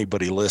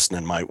anybody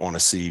listening might want to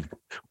see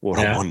what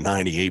a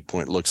 198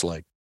 point looks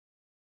like.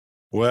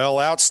 Well,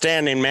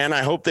 outstanding, man.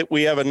 I hope that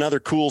we have another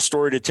cool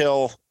story to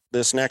tell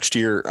this next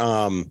year.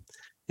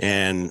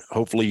 And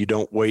hopefully you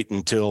don't wait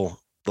until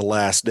the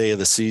last day of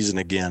the season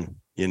again.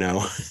 You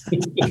know,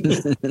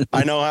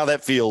 I know how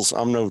that feels.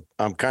 I'm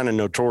kind of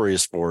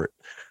notorious for it,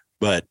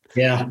 but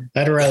yeah,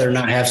 I'd rather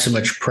not have so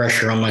much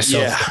pressure on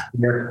myself.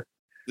 Yeah,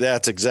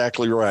 that's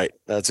exactly right.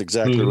 That's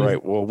exactly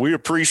right. Well, we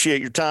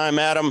appreciate your time,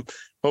 Adam.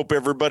 Hope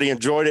everybody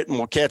enjoyed it, and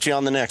we'll catch you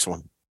on the next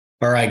one.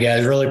 All right,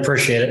 guys. Really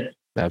appreciate it.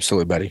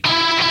 Absolutely, buddy.